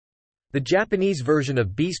The Japanese version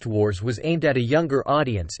of Beast Wars was aimed at a younger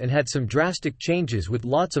audience and had some drastic changes with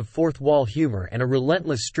lots of fourth-wall humor and a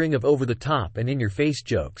relentless string of over-the-top and in-your-face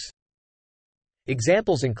jokes.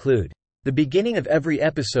 Examples include, the beginning of every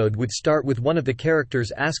episode would start with one of the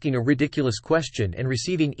characters asking a ridiculous question and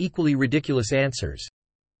receiving equally ridiculous answers.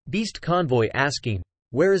 Beast Convoy asking,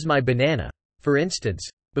 "Where is my banana?" for instance,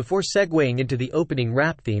 before segueing into the opening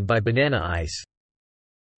rap theme by Banana Ice.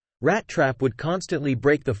 Rat Trap would constantly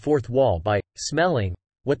break the fourth wall by smelling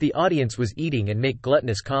what the audience was eating and make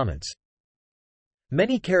gluttonous comments.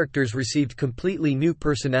 Many characters received completely new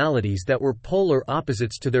personalities that were polar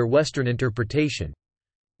opposites to their Western interpretation.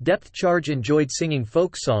 Depth Charge enjoyed singing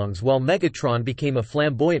folk songs while Megatron became a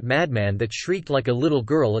flamboyant madman that shrieked like a little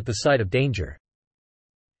girl at the sight of danger.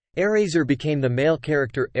 Airazor became the male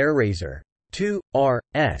character Airazor,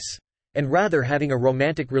 2RS, and rather having a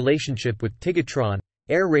romantic relationship with Tigatron,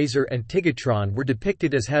 Airazor and Tigatron were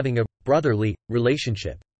depicted as having a brotherly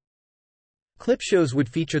relationship. Clip shows would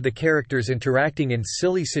feature the characters interacting in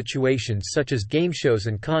silly situations such as game shows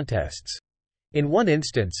and contests. In one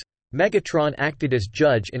instance, Megatron acted as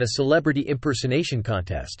judge in a celebrity impersonation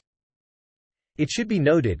contest. It should be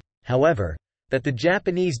noted, however, that the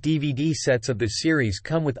Japanese DVD sets of the series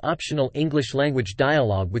come with optional English-language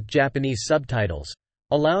dialogue with Japanese subtitles,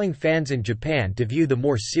 allowing fans in Japan to view the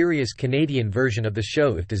more serious Canadian version of the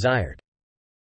show if desired.